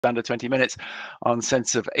under 20 minutes on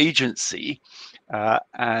sense of agency.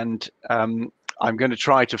 I'm going to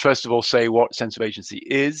try to, first of all, say what sense of agency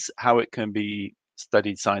is, how it can be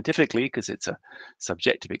studied scientifically, because it's a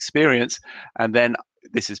subjective experience. And then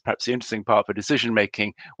this is perhaps the interesting part for decision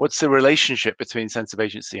making. What's the relationship between sense of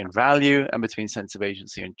agency and value, and between sense of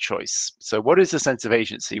agency and choice? So what is the sense of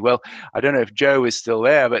agency? Well, I don't know if Joe is still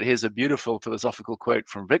there, but here's a beautiful philosophical quote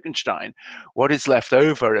from Wittgenstein. What is left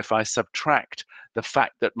over if I subtract the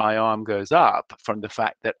fact that my arm goes up from the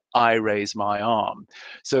fact that I raise my arm?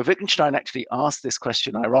 So Wittgenstein actually asked this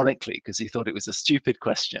question ironically, because he thought it was a stupid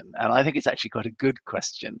question. And I think it's actually quite a good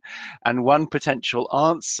question. And one potential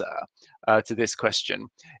answer to this question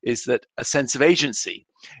is that a sense of agency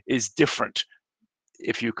is different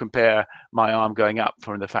if you compare my arm going up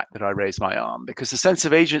from the fact that I raise my arm, because the sense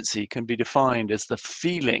of agency can be defined as the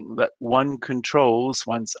feeling that one controls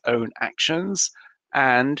one's own actions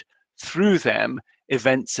and through them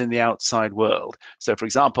events in the outside world. So for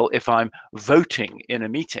example, if I'm voting in a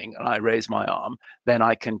meeting and I raise my arm, then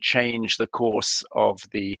I can change the course of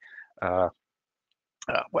the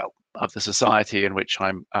of the society in which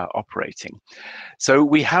I'm operating. So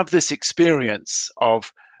we have this experience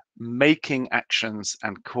of making actions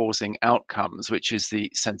and causing outcomes, which is the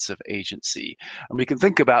sense of agency. And we can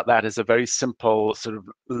think about that as a very simple sort of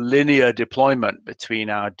linear deployment between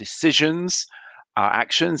our decisions, our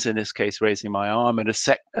actions, in this case raising my arm, and a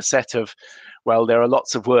set of, well, there are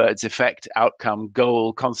lots of words: effect, outcome,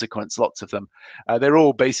 goal, consequence, lots of them. They're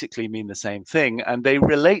all basically mean the same thing, and they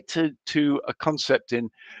relate to a concept in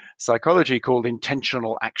psychology called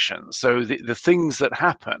intentional action. So the things that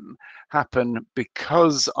happen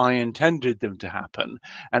because I intended them to happen,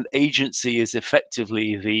 and agency is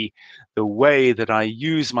effectively the way that I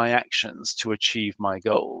use my actions to achieve my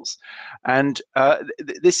goals. And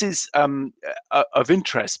this is of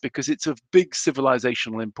interest because it's of big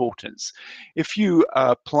civilizational importance. If you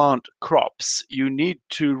plant crops, you need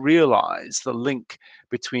to realize the link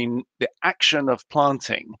between the action of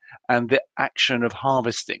planting and the action of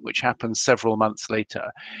harvesting, which happens several months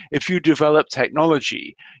later. If you develop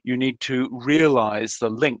technology, you need to realize the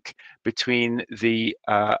link between the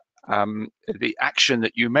action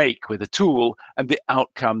that you make with a tool and the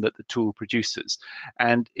outcome that the tool produces.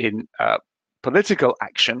 And in political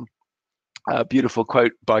action, a beautiful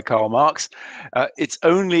quote by Karl Marx, it's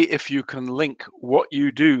only if you can link what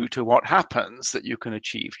you do to what happens that you can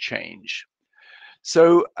achieve change.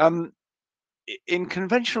 So in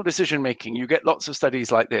conventional decision making, you get lots of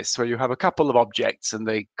studies like this, where you have a couple of objects and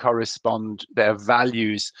they correspond, their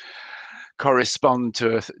values correspond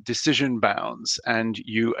to decision bounds, and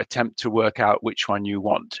you attempt to work out which one you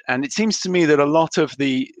want. And it seems to me that a lot of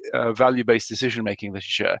the value-based decision-making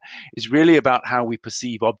literature is really about how we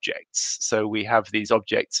perceive objects. So we have these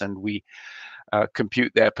objects and we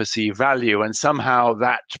compute their perceived value, and somehow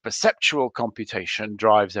that perceptual computation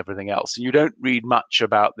drives everything else. And you don't read much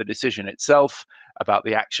about the decision itself, about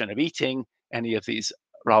the action of eating any of these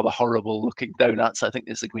rather horrible looking donuts. I think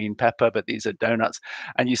there's a green pepper, but these are donuts.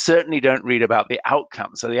 And you certainly don't read about the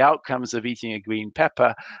outcomes. So the outcomes of eating a green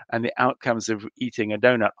pepper and the outcomes of eating a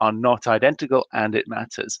donut are not identical, and it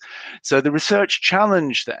matters. So the research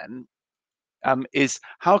challenge then is,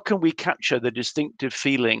 how can we capture the distinctive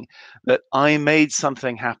feeling that I made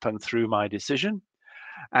something happen through my decision,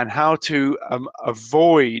 and how to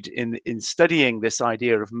avoid, in studying this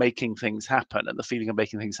idea of making things happen and the feeling of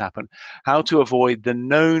making things happen, how to avoid the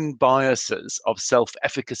known biases of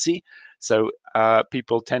self-efficacy. So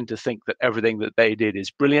people tend to think that everything that they did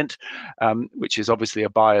is brilliant, which is obviously a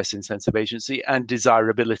bias in sense of agency, and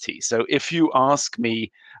desirability. So if you ask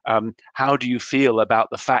me, how do you feel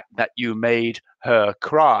about the fact that you made her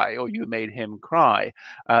cry or you made him cry,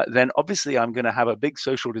 then obviously I'm going to have a big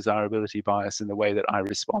social desirability bias in the way that I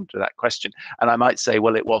respond to that question. And I might say,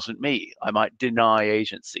 well, it wasn't me. I might deny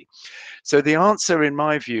agency. So the answer, in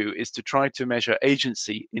my view, is to try to measure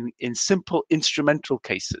agency in simple instrumental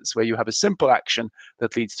cases, where you have a simple action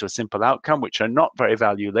that leads to a simple outcome, which are not very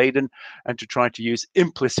value laden, and to try to use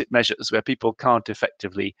implicit measures where people can't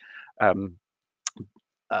effectively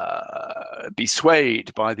be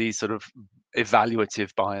swayed by these sort of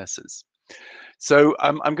evaluative biases. So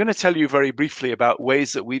I'm going to tell you very briefly about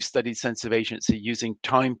ways that we've studied sense of agency using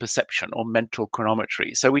time perception or mental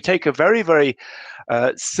chronometry. So we take a very, very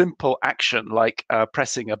simple action like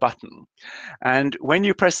pressing a button. And when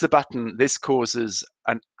you press the button, this causes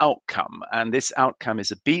an outcome. And this outcome is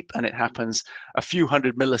a beep, and it happens a few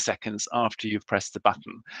hundred milliseconds after you've pressed the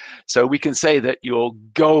button. So we can say that your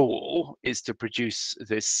goal is to produce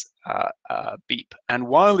this beep. And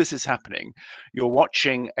while this is happening, you're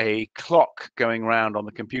watching a clock going going round on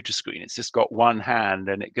the computer screen. It's just got one hand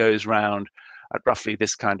and it goes round at roughly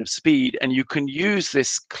this kind of speed. And you can use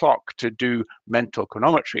this clock to do mental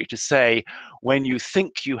chronometry to say when you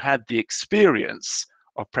think you had the experience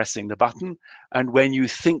of pressing the button and when you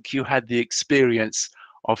think you had the experience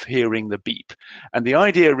of hearing the beep. And the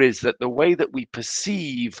idea is that the way that we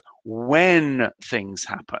perceive when things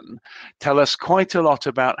happen tell us quite a lot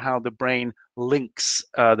about how the brain links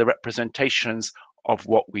the representations of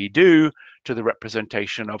what we do to the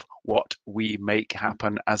representation of what we make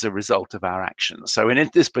happen as a result of our actions. So in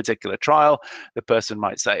this particular trial, the person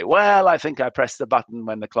might say, well, I think I pressed the button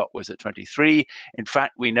when the clock was at 23. In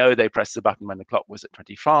fact, we know they pressed the button when the clock was at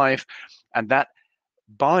 25. And that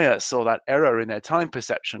bias or that error in their time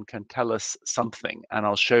perception can tell us something, and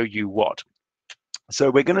I'll show you what. So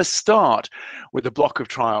we're going to start with a block of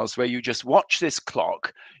trials where you just watch this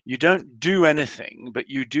clock. You don't do anything, but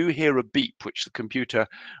you do hear a beep, which the computer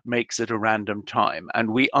makes at a random time. And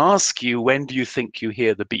we ask you, when do you think you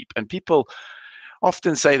hear the beep? And people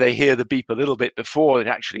often say they hear the beep a little bit before it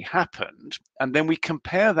actually happened. And then we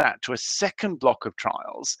compare that to a second block of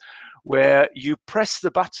trials where you press the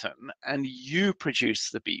button and you produce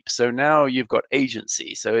the beep. So now you've got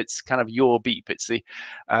agency. So it's kind of your beep. It's the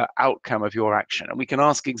outcome of your action. And we can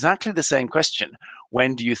ask exactly the same question.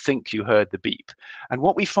 When do you think you heard the beep? And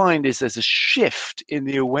what we find is there's a shift in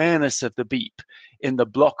the awareness of the beep in the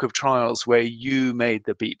block of trials where you made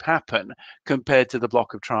the beep happen compared to the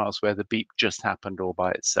block of trials where the beep just happened all by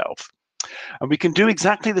itself. And we can do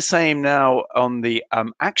exactly the same now on the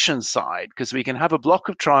action side, because we can have a block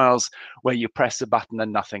of trials where you press a button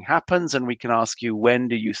and nothing happens, and we can ask you, when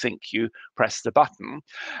do you think you press the button?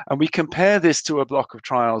 And we compare this to a block of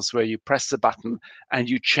trials where you press the button and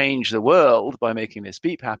you change the world by making this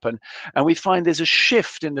beep happen, and we find there's a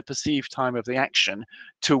shift in the perceived time of the action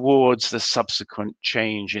towards the subsequent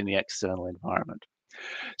change in the external environment.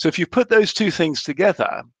 So if you put those two things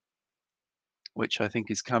together, which I think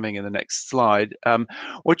is coming in the next slide.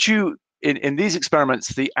 In these experiments,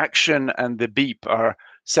 the action and the beep are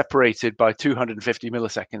separated by 250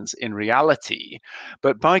 milliseconds in reality.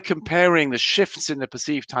 But by comparing the shifts in the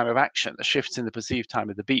perceived time of action, the shifts in the perceived time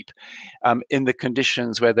of the beep, in the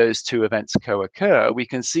conditions where those two events co-occur, we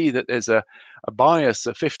can see that there's a bias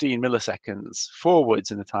of 15 milliseconds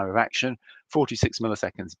forwards in the time of action, 46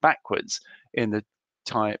 milliseconds backwards in the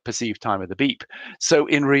perceived time of the beep. So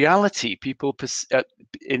in reality, people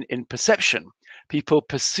in perception, people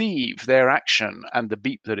perceive their action and the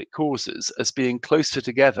beep that it causes as being closer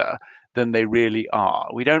together than they really are.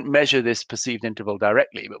 We don't measure this perceived interval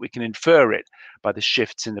directly, but we can infer it by the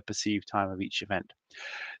shifts in the perceived time of each event.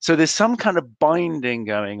 So there's some kind of binding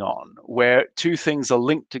going on where two things are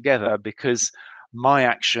linked together because my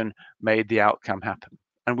action made the outcome happen.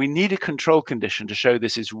 And we need a control condition to show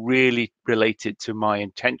this is really related to my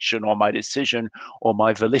intention or my decision or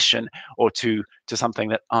my volition or to something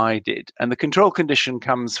that I did. And the control condition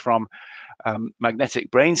comes from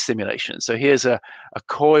magnetic brain stimulation. So here's a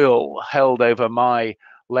coil held over my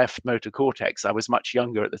left motor cortex. I was much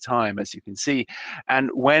younger at the time, as you can see.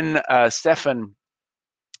 And when Stefan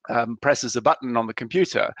presses a button on the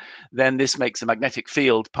computer, then this makes a magnetic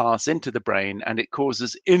field pass into the brain and it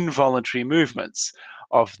causes involuntary movements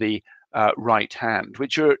of the right hand,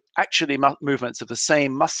 which are actually movements of the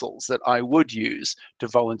same muscles that I would use to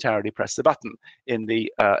voluntarily press the button in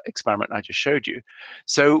the experiment I just showed you.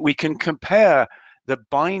 So we can compare the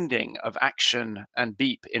binding of action and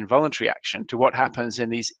beep, involuntary action, to what happens in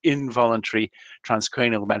these involuntary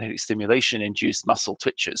transcranial magnetic stimulation induced muscle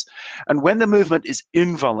twitches. And when the movement is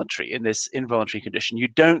involuntary, in this involuntary condition, you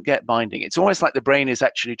don't get binding. It's almost like the brain is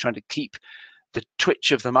actually trying to keep the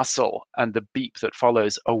twitch of the muscle and the beep that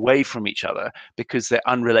follows away from each other because they're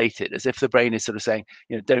unrelated, as if the brain is sort of saying,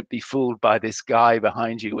 you know, don't be fooled by this guy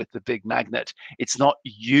behind you with the big magnet. It's not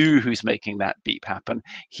you who's making that beep happen.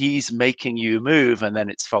 He's making you move, and then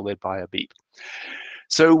it's followed by a beep.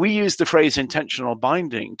 So we use the phrase intentional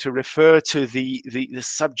binding to refer to the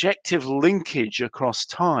subjective linkage across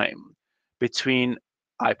time between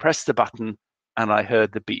I pressed the button and I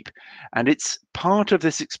heard the beep. And it's part of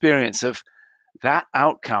this experience of that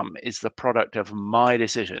outcome is the product of my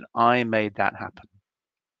decision. I made that happen.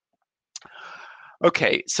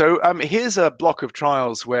 Okay, so here's a block of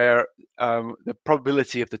trials where the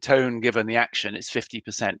probability of the tone given the action is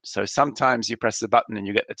 50%. So sometimes you press the button and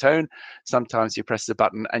you get the tone. Sometimes you press the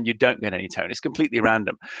button and you don't get any tone. It's completely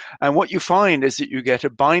random. And what you find is that you get a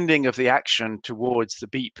binding of the action towards the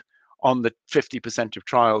beep on the 50% of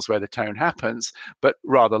trials where the tone happens, but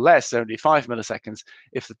rather less, only 5 milliseconds,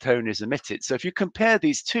 if the tone is emitted. So if you compare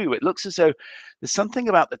these two, it looks as though there's something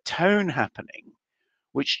about the tone happening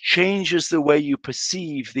which changes the way you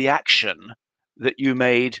perceive the action that you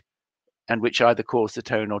made and which either caused the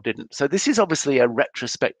tone or didn't. So this is obviously a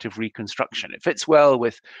retrospective reconstruction. It fits well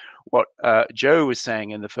with what Joe was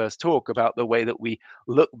saying in the first talk about the way that we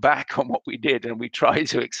look back on what we did and we try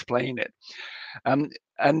to explain it.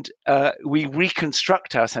 We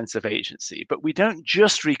reconstruct our sense of agency, but we don't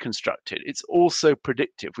just reconstruct it. It's also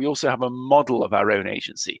predictive. We also have a model of our own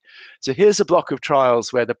agency. So here's a block of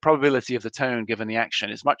trials where the probability of the tone given the action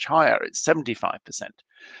is much higher. It's 75%.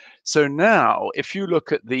 So now, if you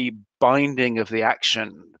look at the binding of the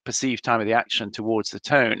action, perceived time of the action towards the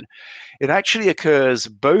tone, it actually occurs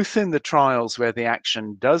both in the trials where the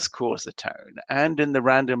action does cause the tone and in the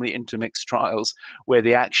randomly intermixed trials where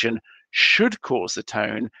the action should cause the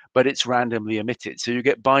tone, but it's randomly omitted. So you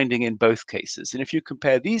get binding in both cases. And if you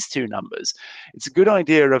compare these two numbers, it's a good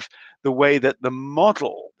idea of the way that the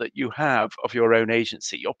model that you have of your own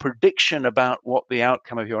agency, your prediction about what the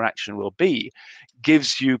outcome of your action will be,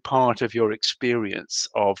 gives you part of your experience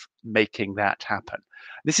of making that happen.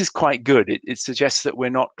 This is quite good. It suggests that we're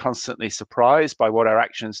not constantly surprised by what our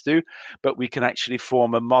actions do, but we can actually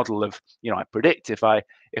form a model of, I predict if I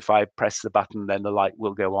press the button, then the light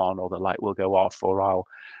will go on or the light will go off, or I'll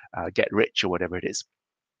get rich or whatever it is.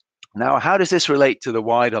 Now, how does this relate to the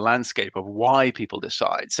wider landscape of why people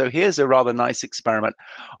decide? So here's a rather nice experiment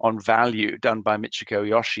on value done by Michiko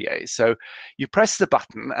Yoshie. So you press the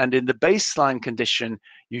button, and in the baseline condition,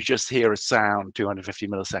 you just hear a sound 250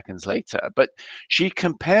 milliseconds later. But she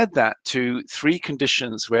compared that to 3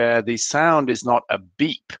 conditions where the sound is not a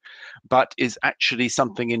beep, but is actually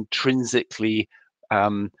something intrinsically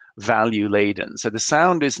value laden. So the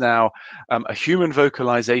sound is now a human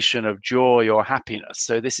vocalization of joy or happiness.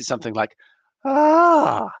 So this is something like,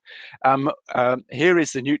 ah. Here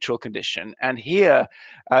is the neutral condition, and here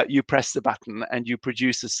you press the button and you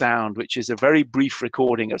produce a sound which is a very brief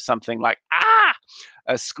recording of something like, ah,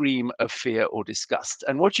 a scream of fear or disgust.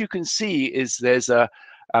 And what you can see is there's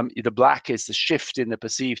the black is the shift in the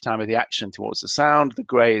perceived time of the action towards the sound. The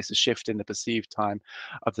gray is the shift in the perceived time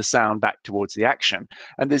of the sound back towards the action.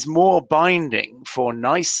 And there's more binding for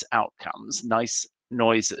nice outcomes, nice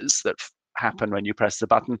noises that happen when you press the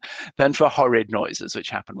button, than for horrid noises which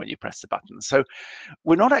happen when you press the button. So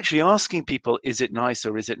we're not actually asking people, is it nice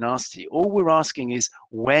or is it nasty? All we're asking is,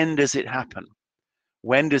 when does it happen?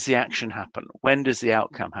 When does the action happen? When does the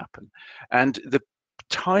outcome happen? And the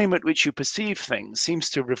time at which you perceive things seems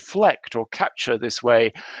to reflect or capture this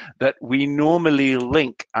way that we normally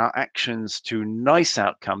link our actions to nice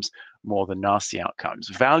outcomes more than nasty outcomes.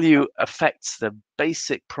 Value affects the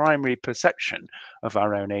basic primary perception of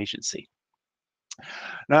our own agency.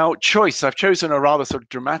 Now, choice. I've chosen a rather sort of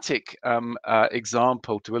dramatic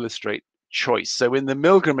example to illustrate choice. So in the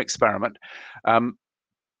Milgram experiment,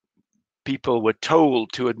 people were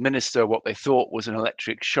told to administer what they thought was an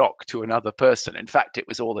electric shock to another person. In fact, it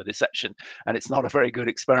was all a deception, and it's not a very good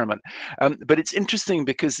experiment. But it's interesting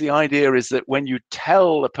because the idea is that when you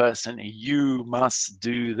tell a person, you must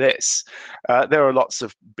do this, there are lots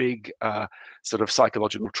of big sort of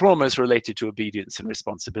psychological traumas related to obedience and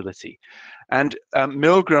responsibility. And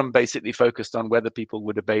Milgram basically focused on whether people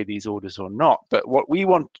would obey these orders or not. But what we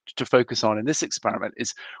want to focus on in this experiment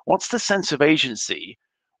is, what's the sense of agency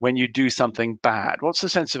when you do something bad? What's the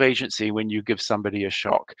sense of agency when you give somebody a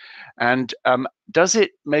shock? And does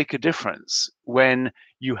it make a difference when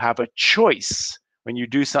you have a choice, when you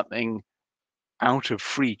do something out of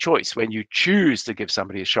free choice, when you choose to give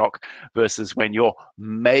somebody a shock, versus when you're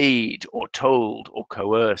made or told or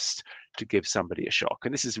coerced to give somebody a shock?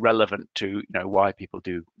 And this is relevant to why people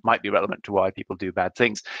might be relevant to why people do bad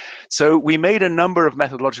things. So we made a number of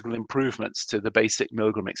methodological improvements to the basic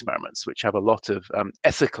Milgram experiments, which have a lot of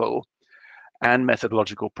ethical and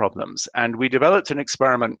methodological problems. And we developed an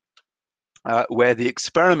experiment where the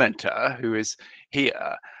experimenter, who is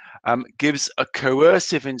here, gives a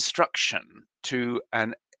coercive instruction to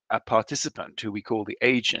a participant, who we call the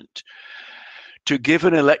agent, to give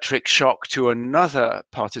an electric shock to another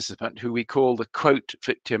participant, who we call the quote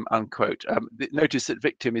victim, unquote. Notice that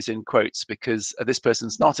victim is in quotes because this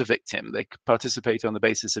person's not a victim. They participate on the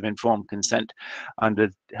basis of informed consent under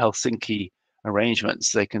Helsinki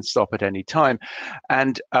arrangements. They can stop at any time,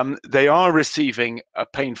 and they are receiving a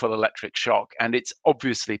painful electric shock, and it's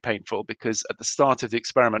obviously painful because at the start of the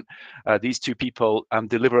experiment these two people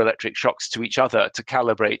deliver electric shocks to each other to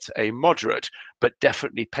calibrate a moderate but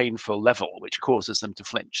definitely painful level, which causes them to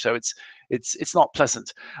flinch. So it's not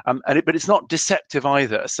pleasant, but it's not deceptive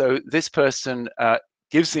either. So this person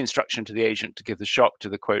gives the instruction to the agent to give the shock to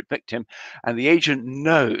the quote victim, and the agent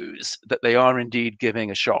knows that they are indeed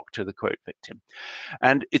giving a shock to the quote victim.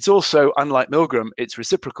 And it's also, unlike Milgram, it's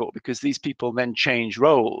reciprocal, because these people then change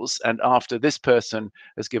roles, and after this person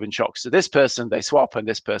has given shocks to this person, they swap, and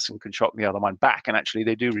this person can shock the other one back, and actually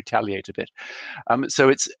they do retaliate a bit. So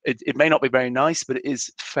it may not be very nice, but it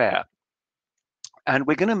is fair. And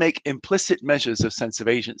we're going to make implicit measures of sense of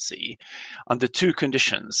agency under two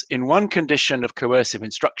conditions. In one condition of coercive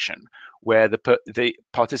instruction, where the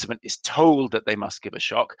participant is told that they must give a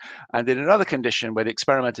shock, and in another condition where the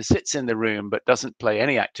experimenter sits in the room but doesn't play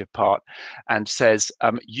any active part and says,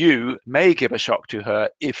 you may give a shock to her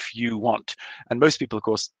if you want. And most people, of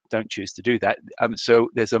course, don't choose to do that. So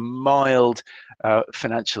there's a mild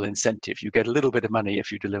financial incentive. You get a little bit of money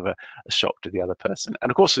if you deliver a shock to the other person.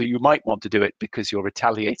 And of course, you might want to do it because you're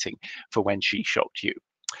retaliating for when she shocked you.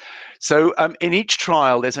 So in each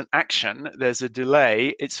trial, there's an action, there's a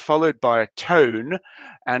delay, it's followed by a tone,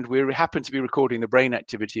 and we happen to be recording the brain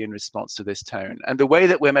activity in response to this tone. And the way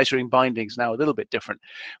that we're measuring bindings now a little bit different.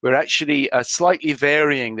 We're actually slightly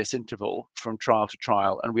varying this interval from trial to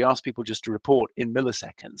trial, and we ask people just to report in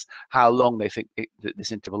milliseconds how long they think that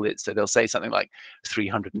this interval is. So they'll say something like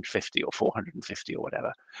 350 or 450 or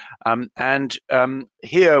whatever.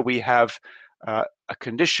 Here we have a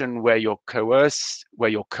condition where you're coerced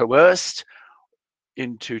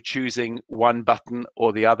into choosing one button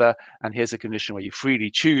or the other, and here's a condition where you freely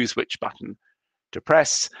choose which button to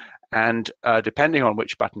press, and depending on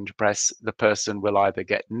which button to press, the person will either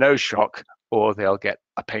get no shock or they'll get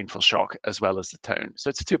a painful shock as well as the tone.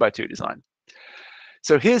 So it's a 2x2 design.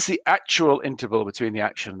 So here's the actual interval between the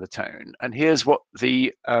action and the tone, and here's what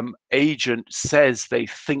the agent says they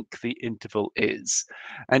think the interval is.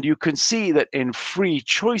 And you can see that in free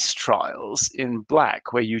choice trials in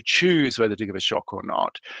black, where you choose whether to give a shock or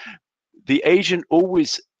not, the agent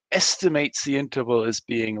always estimates the interval as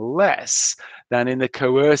being less than in the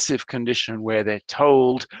coercive condition where they're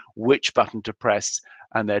told which button to press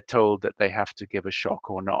and they're told that they have to give a shock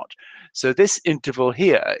or not. So this interval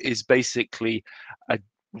here is basically a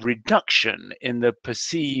reduction in the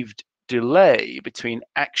perceived delay between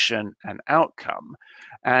action and outcome,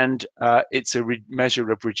 and it's a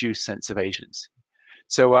measure of reduced sense of agency.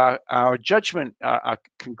 So our judgment, our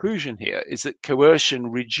conclusion here is that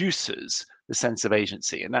coercion reduces the sense of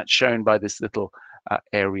agency, and that's shown by this little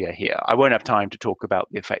area here. I won't have time to talk about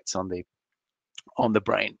the effects on the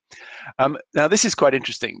brain. Now, this is quite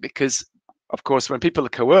interesting because, of course, when people are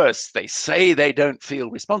coerced, they say they don't feel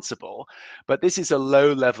responsible, but this is a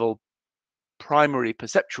low-level primary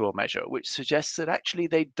perceptual measure, which suggests that actually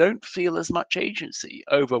they don't feel as much agency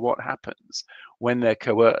over what happens when they're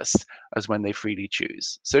coerced as when they freely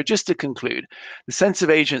choose. So just to conclude, the sense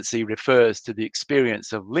of agency refers to the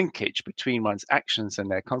experience of linkage between one's actions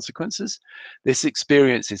and their consequences. This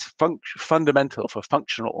experience is fundamental for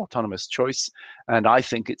functional autonomous choice, and I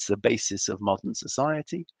think it's the basis of modern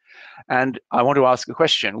society. And I want to ask a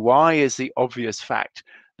question: why is the obvious fact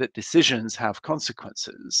that decisions have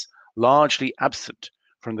consequences largely absent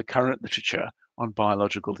from the current literature on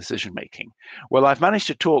biological decision making? Well, I've managed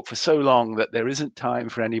to talk for so long that there isn't time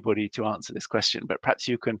for anybody to answer this question, but perhaps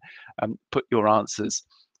you can put your answers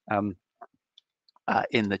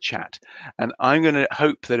in the chat. And I'm going to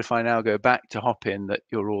hope that if I now go back to Hopin that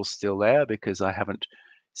you're all still there, because I haven't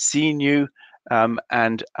seen you.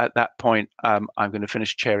 And at that point, I'm going to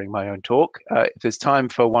finish chairing my own talk. If there's time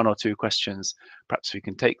for one or two questions, perhaps we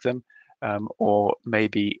can take them, or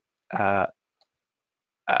maybe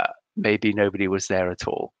maybe nobody was there at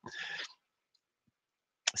all.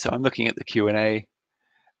 So I'm looking at the Q&A,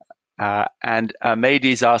 and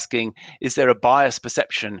Maidi's asking, is there a biased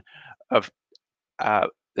perception of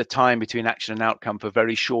the time between action and outcome for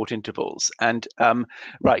very short intervals? And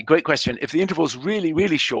right, great question. If the interval's really,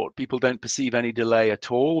 really short, people don't perceive any delay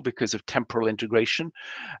at all because of temporal integration.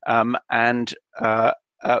 As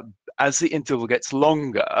the interval gets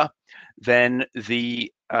longer, then the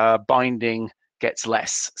binding gets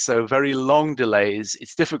less. So very long delays,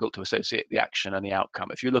 it's difficult to associate the action and the outcome.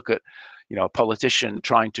 If you look at, a politician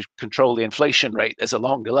trying to control the inflation rate, there's a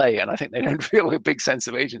long delay, and I think they don't feel a big sense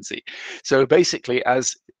of agency. So basically,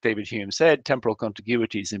 as David Hume said, temporal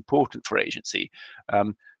contiguity is important for agency.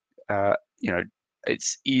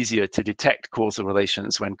 It's easier to detect causal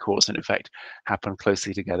relations when cause and effect happen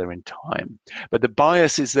closely together in time. But the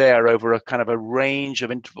bias is there over a kind of a range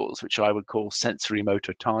of intervals, which I would call sensory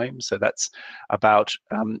motor time. So that's about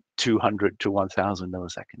 200 to 1000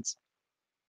 milliseconds.